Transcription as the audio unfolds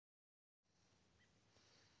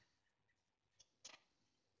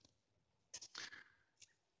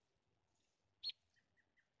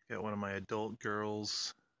Got one of my adult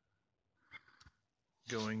girls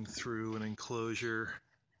going through an enclosure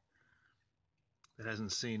that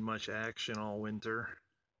hasn't seen much action all winter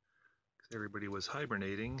because everybody was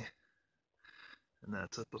hibernating. And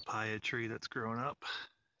that's a papaya tree that's grown up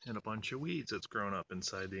and a bunch of weeds that's grown up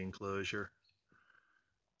inside the enclosure.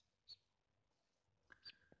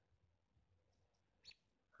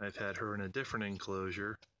 I've had her in a different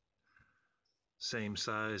enclosure, same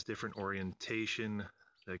size, different orientation,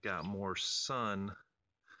 that got more sun.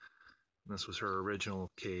 This was her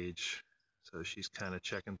original cage, so she's kind of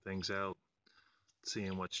checking things out,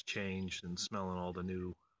 seeing what's changed and smelling all the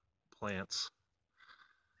new plants,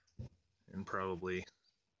 and probably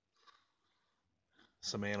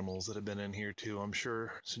some animals that have been in here too, I'm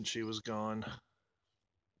sure, since she was gone.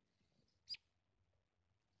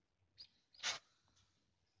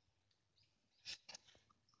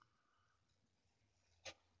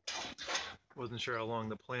 Wasn't sure how long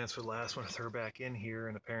the plants would last with her back in here,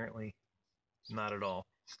 and apparently not at all,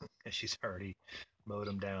 because she's already mowed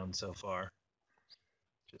them down so far,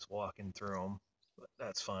 just walking through them. But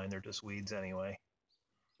that's fine, they're just weeds anyway.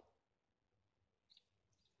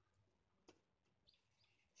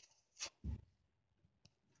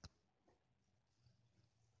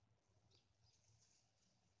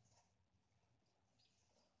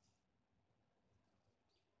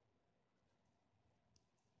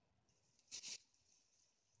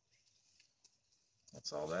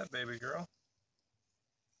 That's all that, baby girl.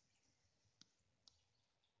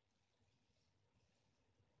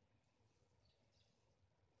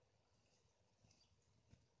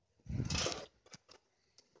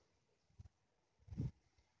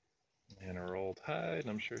 And her old hide,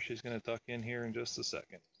 I'm sure she's going to tuck in here in just a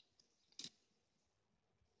second.